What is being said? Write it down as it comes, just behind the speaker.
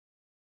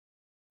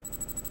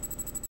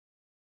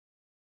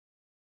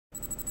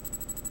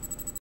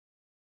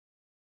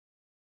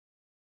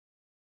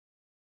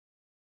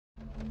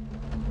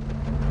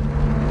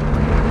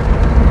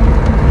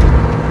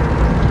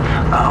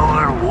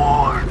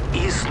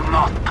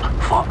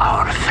know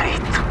our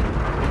fate.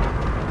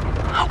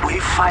 We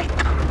fight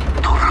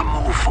to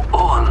remove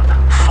all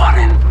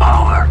foreign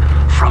power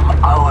from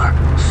our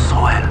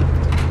soil.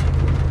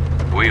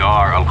 We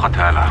are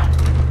Al-Qatala.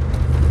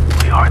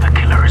 We are the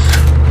killers.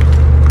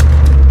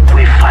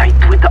 We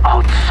fight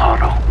without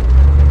sorrow.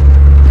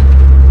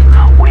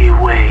 We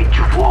wage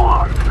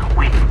war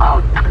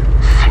without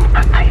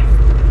sympathy.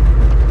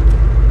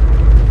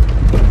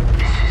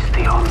 This is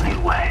the only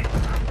way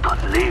to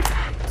live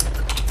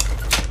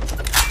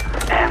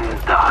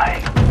and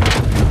die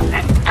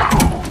a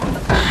true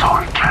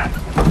soldier.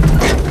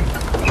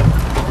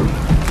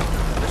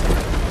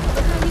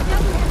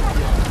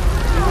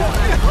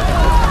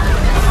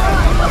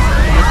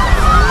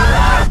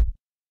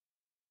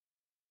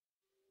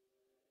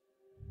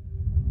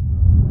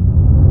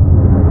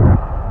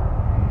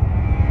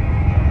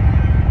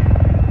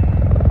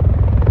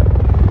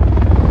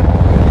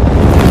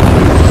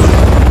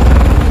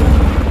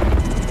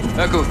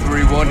 Echo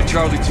 3-1 to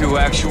Charlie 2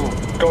 actual.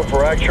 Go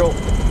for actual.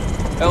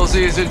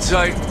 LZ is in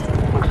sight.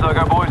 Looks like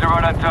our boys are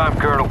right on time,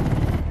 Colonel.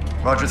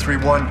 Roger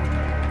 3-1.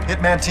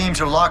 Hitman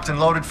teams are locked and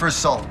loaded for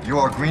assault. You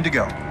are green to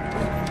go.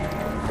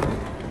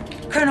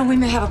 Colonel, we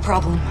may have a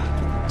problem.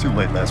 Too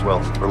late,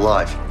 Laswell. We're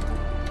live.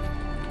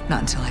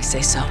 Not until I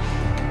say so.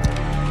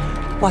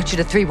 Watcher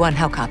to 3-1,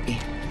 how copy?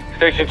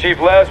 Station Chief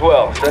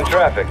Laswell, send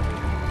traffic.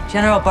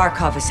 General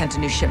Barkov has sent a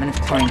new shipment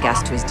of chlorine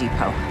gas to his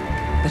depot.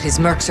 But his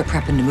mercs are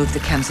prepping to move the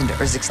chems into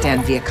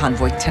Urzikstan via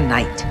convoy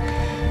tonight.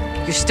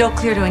 You're still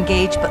clear to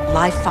engage, but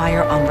live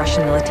fire on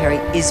Russian military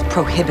is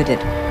prohibited.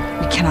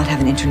 We cannot have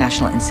an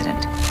international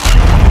incident.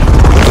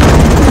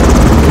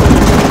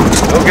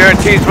 No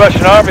guarantees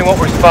Russian Army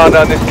won't respond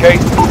on this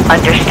case.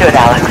 Understood,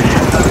 Alex.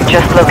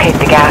 Just locate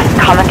the gas,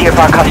 commandeer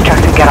Barkov's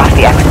trucks, and get off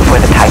the X before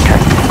the tide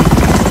turns.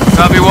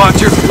 Copy,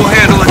 Watcher. We'll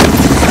handle it.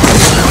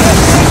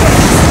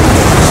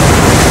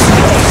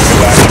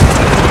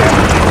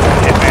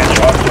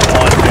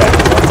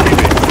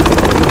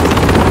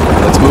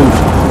 Let's move.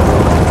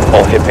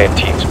 All Hitman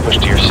teams push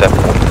to your 7.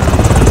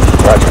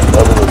 Roger,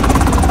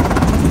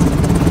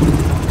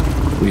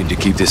 We need to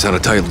keep this on a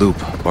tight loop.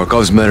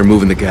 Barkov's men are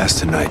moving the gas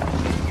tonight.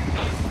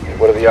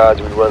 what are the odds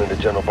we run into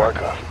General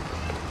Barkov?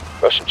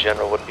 Russian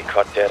general wouldn't be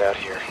caught dead out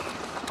here.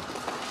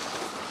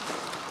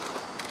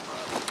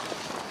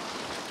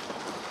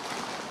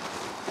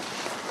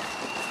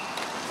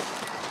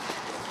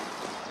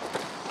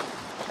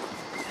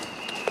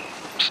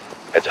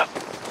 Heads up.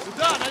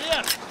 Сюда,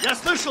 наверх! Я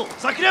слышал!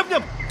 За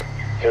гребнем!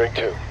 Hearing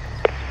 2.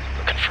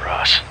 Looking for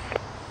us.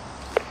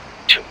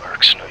 2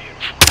 mercs, no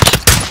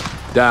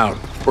uniforms. Down.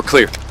 We're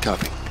clear.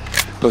 Copy.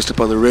 Post up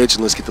on the ridge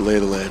and let's get the lay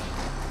of the land.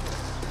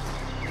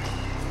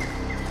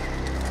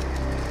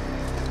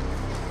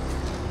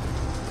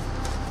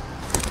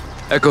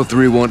 Echo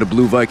 3-1 to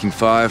Blue Viking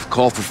 5.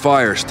 Call for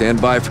fire.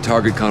 Stand by for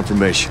target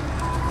confirmation.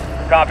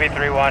 Copy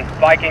 3-1.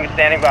 Viking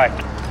standing by.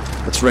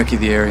 Let's recce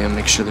the area and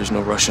make sure there's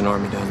no Russian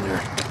army down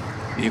there.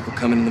 Vehicle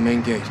coming in the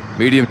main gate.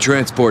 Medium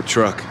transport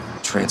truck.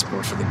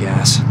 Transport for the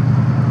gas.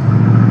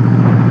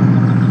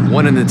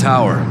 One in the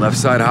tower. Left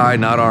side high,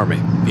 not army.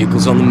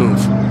 Vehicles on the move.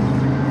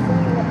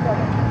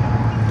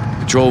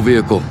 Patrol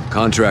vehicle.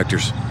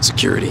 Contractors.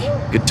 Security.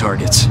 Good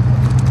targets.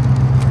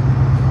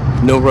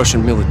 No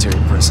Russian military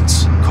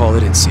presence. Call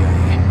it in,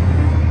 CIA.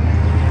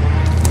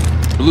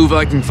 Blue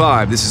Viking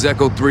 5, this is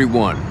Echo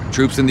 3-1.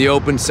 Troops in the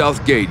open,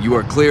 south gate. You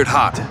are cleared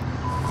hot.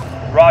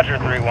 Roger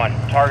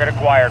 3-1. Target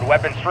acquired.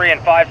 Weapons free in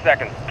 5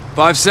 seconds.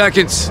 5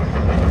 seconds.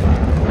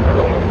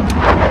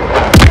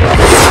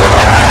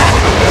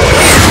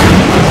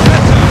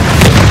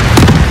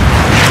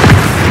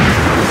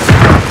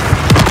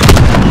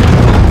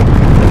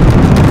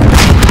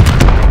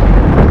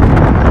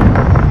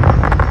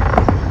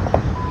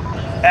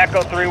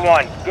 Echo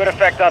 3-1. Good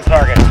effect on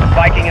target.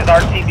 Viking is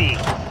RTB.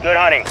 Good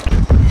hunting.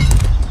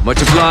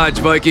 Much obliged,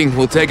 Viking.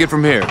 We'll take it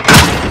from here.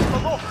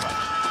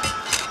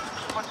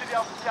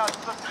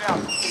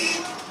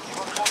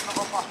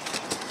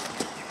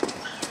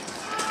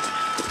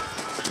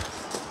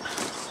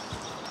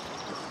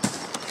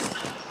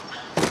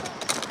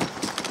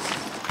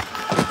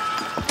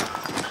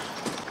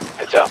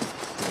 Heads up.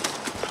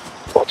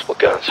 Multiple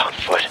guns on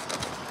foot.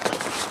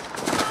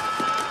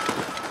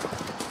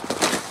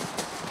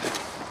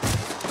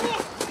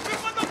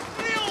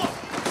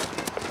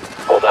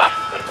 Hold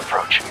off. Let him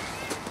approach.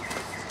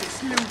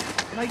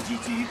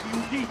 Найдите их и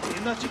убейте,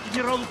 иначе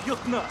генерал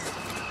убьет нас.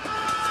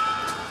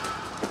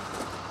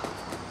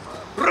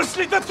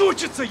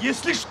 Рассредоточиться!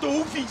 Если что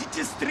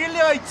увидите,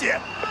 стреляйте!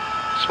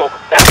 Smoke.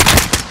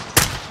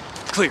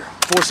 Clear.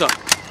 Force up.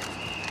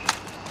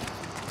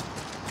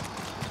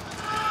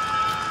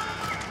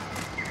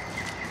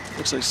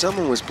 Looks like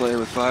someone was playing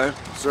with fire.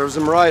 Serves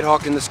them right,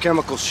 hawking this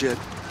chemical shit.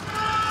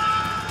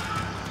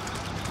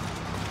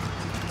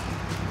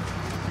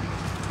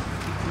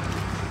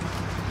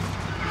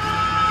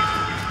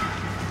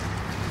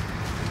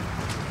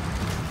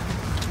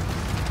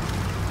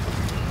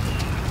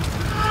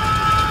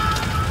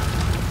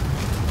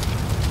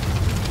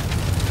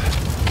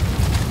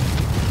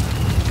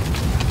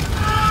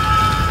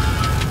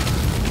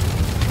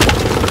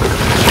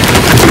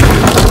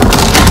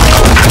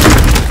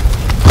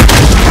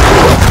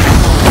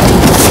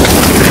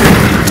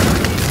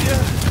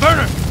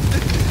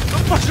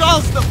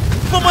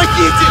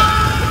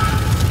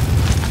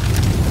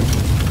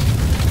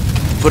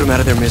 Put them out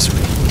of their misery.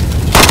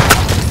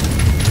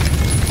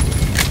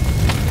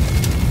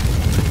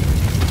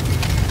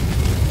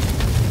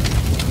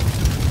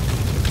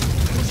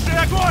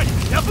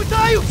 Я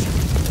пытаюсь!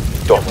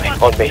 Don't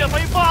wait, on me. Я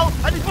воевал,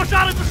 а ведь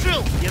пожары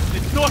тушил! Если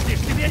сдохнешь,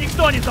 тебе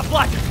никто не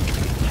заплатит!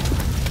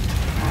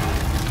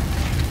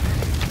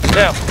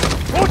 Now.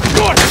 Вот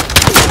черт!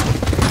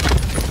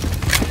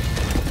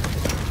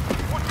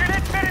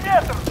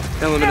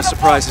 Element of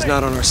surprise is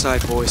not on our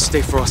side, boys.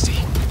 Stay frosty.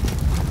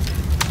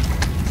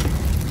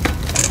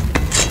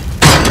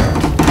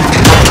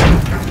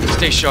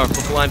 Stay sharp.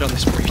 We're blind on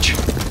this breach.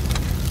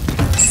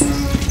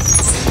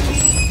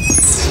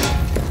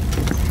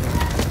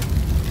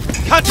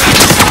 Contact!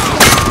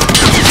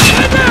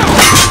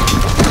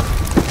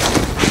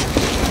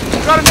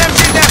 Got an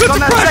empty nest on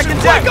that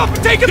second deck! Up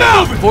and take him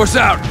out! Force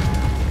out!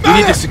 We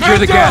need to secure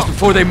the gas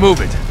before they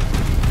move it.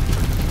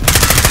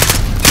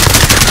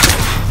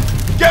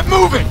 Get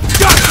moving!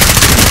 Got it!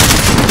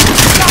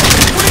 Got it!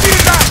 What do you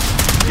need back?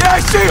 Yeah, I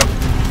see him!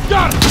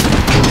 Got it!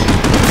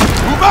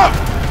 Move out!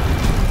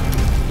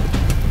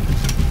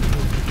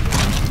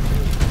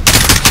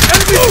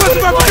 Enemy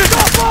with weapons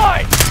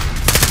offline!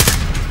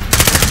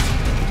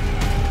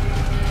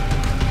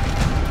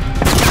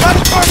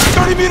 Battle target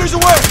 30 meters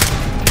away!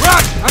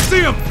 Rock! I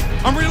see him!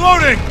 I'm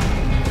reloading!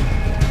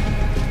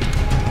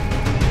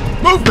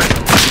 Movement!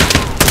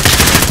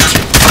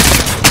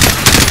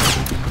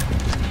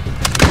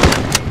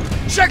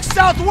 Check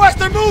southwest,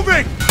 they're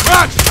moving!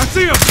 Rock! I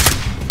see him!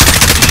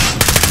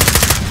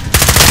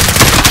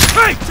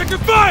 Hey! Check your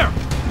fire!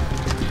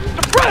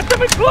 Suppress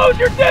them and close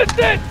your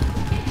distance!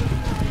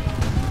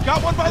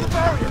 Got one by the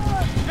barrier!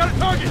 Got a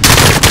target!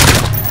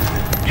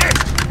 Yes!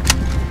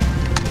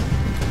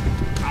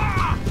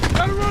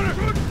 Got a runner!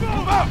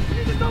 Move out! You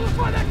need to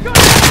nullify that gun!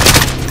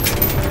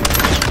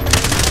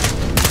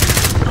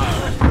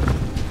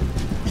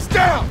 He's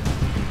down!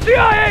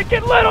 CIA,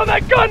 get lit on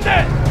that gun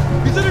net!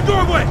 He's in the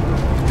doorway!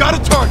 Got a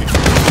target!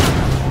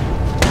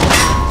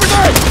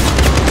 Grenade!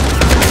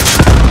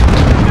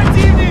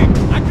 Противник!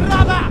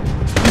 Ограда!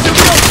 He's in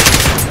the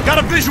open! Got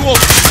a visual!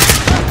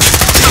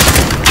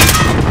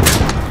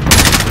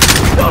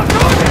 Move!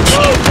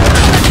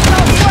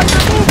 Southwest,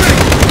 they're moving!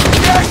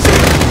 Yeah, I see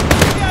it!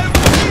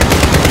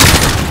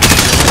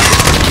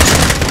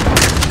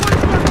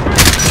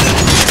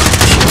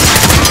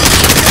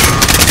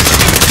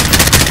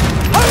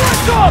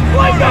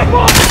 Light up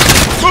on!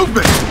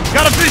 Movement!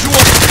 Got a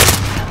visual!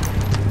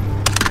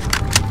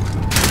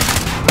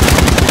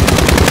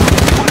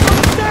 What's on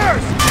the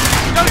stairs?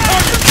 Got a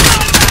target!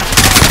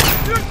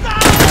 You're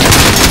down!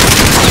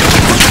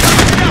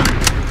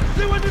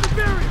 See one to the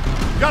barrier!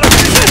 Got a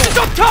visual! It's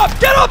up top!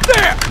 Get up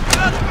there!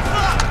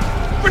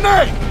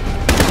 Grenade!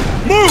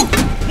 Move!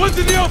 One's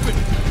in the open!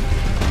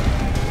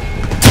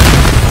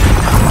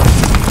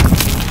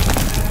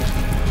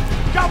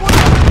 Got one up!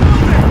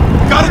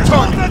 Got a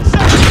target!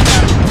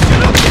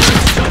 Get up there!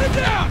 Shut it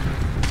down!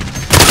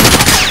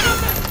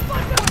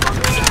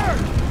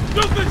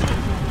 No visual!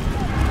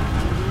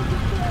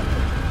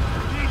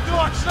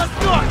 Let's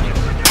go!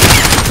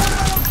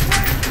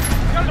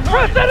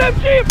 Press that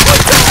MG and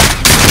push that!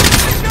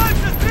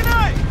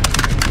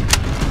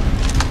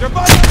 They're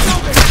by the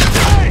building!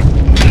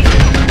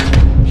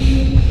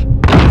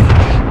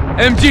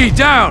 MG,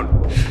 down!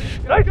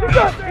 Nice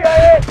shot,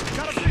 CIA!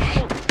 Got a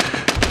visual!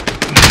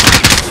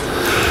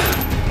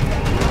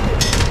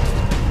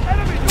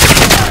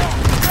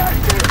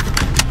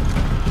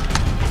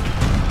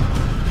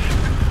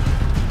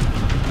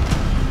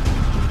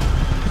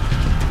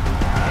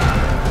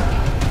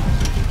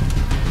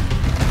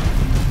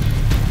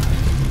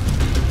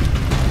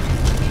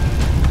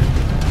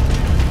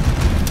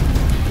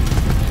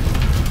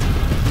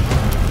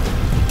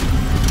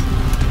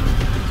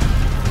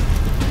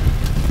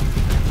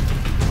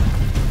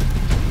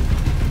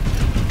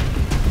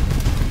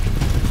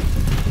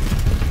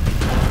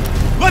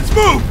 Let's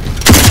move!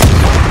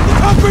 The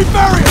concrete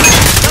barrier!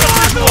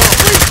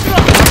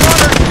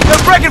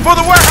 They're breaking for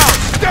the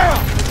warehouse! Down!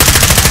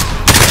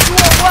 You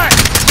all right?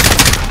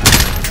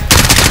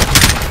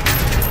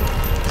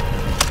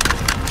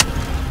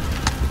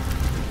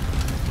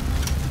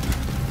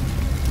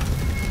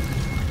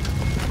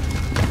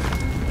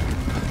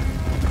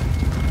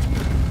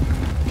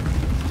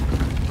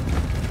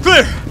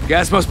 Clear!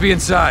 Gas must be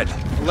inside.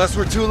 Unless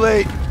we're too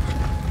late.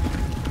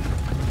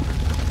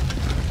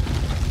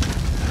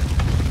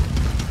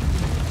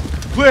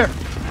 Clear!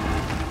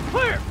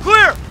 Clear!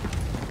 Clear!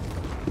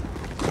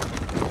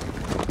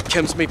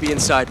 Chems may be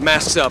inside.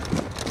 Masks up.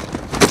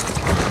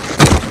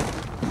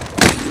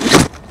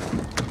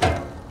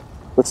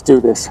 Let's do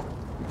this.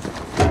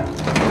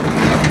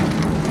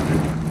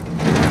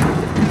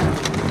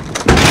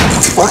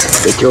 What?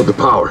 They killed the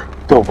power.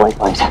 Go white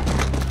light.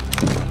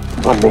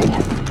 On me.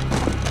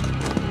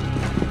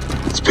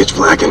 It's pitch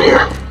black in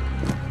here.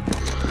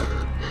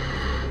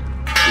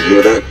 You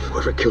hear that?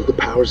 Whoever killed the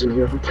powers in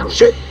here, I'm telling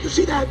shit. You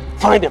see that?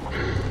 Find him.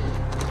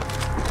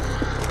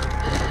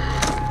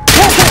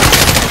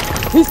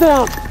 He's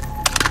down.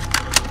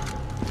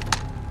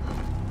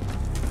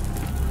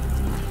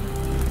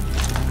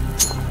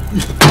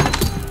 Moving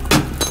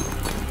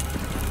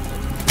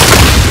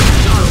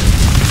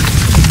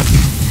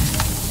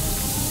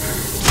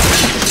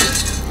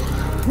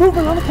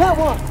on the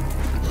catwalk.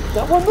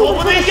 Got one moving.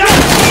 Over there,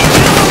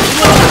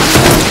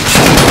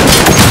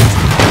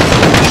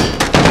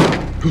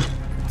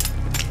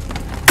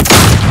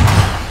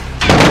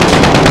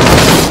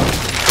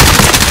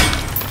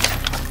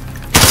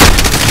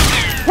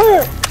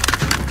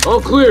 All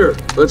clear.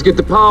 Let's get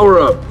the power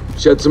up.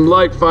 Shed some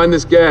light, find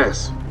this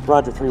gas.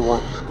 Roger,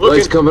 3-1.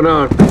 Lights coming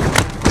on. Power's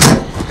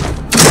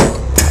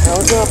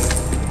up.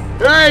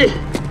 Hey!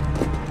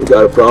 We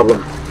got a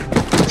problem.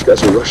 These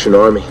guys are Russian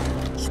army.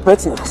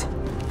 Spetsnaz.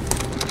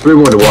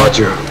 3-1 to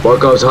Watcher.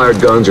 Barkov's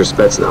hired guns or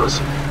Spetsnaz.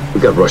 We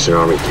got Russian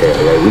army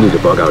KIA. We need to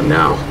bug out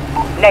now.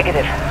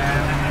 Negative.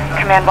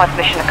 Command wants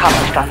mission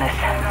accomplished on this.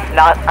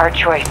 Not our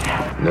choice.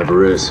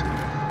 Never is.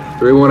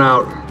 3-1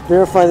 out.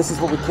 Verify this is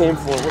what we came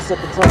for. We'll set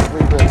the trust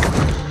free base.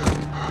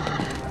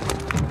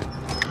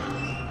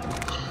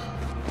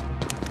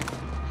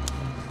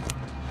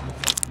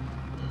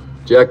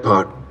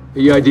 Jackpot.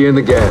 PID in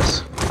the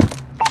gas.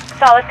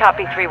 Solid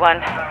copy,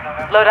 3-1.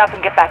 Load up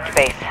and get back to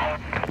base.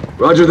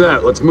 Roger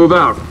that. Let's move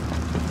out.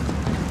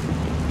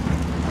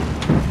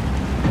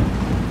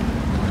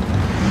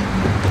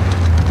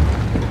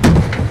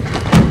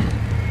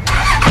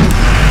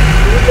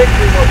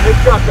 Take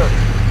shotgun.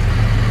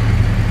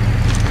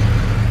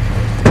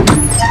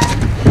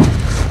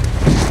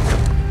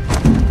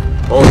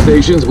 All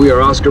stations, we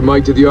are Oscar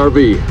Mike to the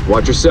RV.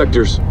 Watch your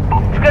sectors.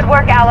 Good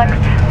work, Alex.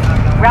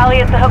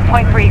 Rally at the hook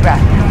point for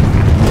egress.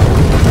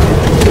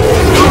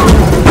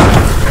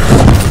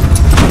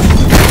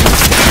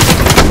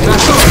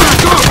 Back up,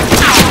 back up!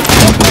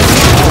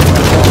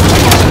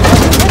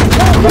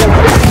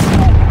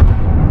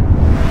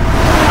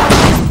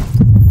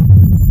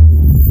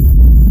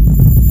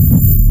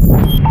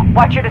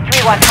 Watcher to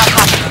 3-1, hot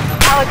copy.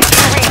 Alex, you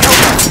read,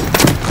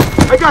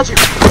 over. I got you,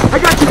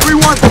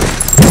 3-1.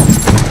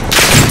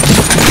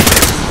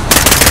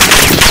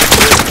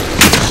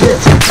 Shit.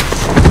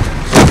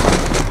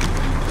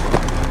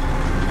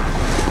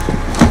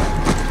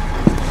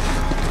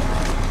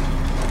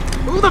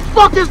 Who the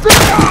fuck is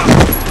this?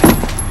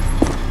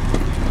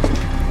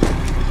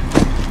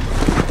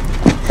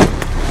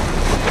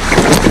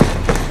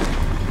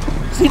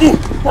 CD,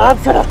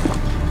 answer.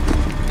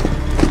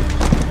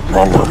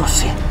 Mano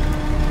Russi.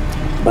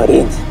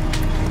 Marines.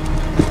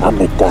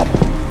 Amitar.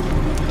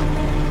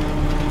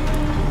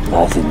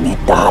 Lazim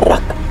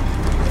nitarak.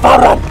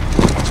 Faran.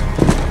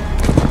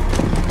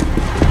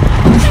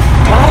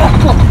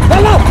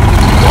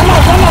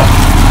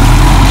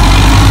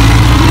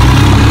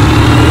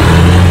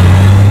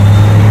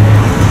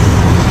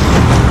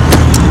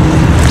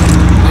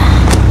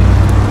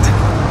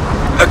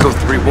 Echo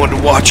 3-1 to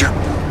Watcher.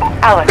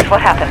 Alex,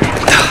 what happened?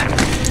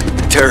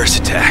 Terrorist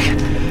attack.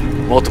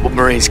 Multiple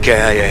Marines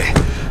KIA.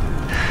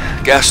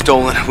 Gas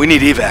stolen. We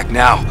need evac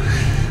now.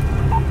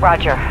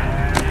 Roger.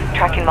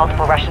 Tracking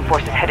multiple Russian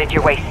forces headed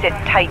your way. Sit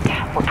tight.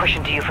 We're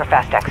pushing to you for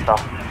fast exfil.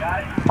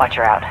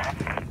 Watcher out.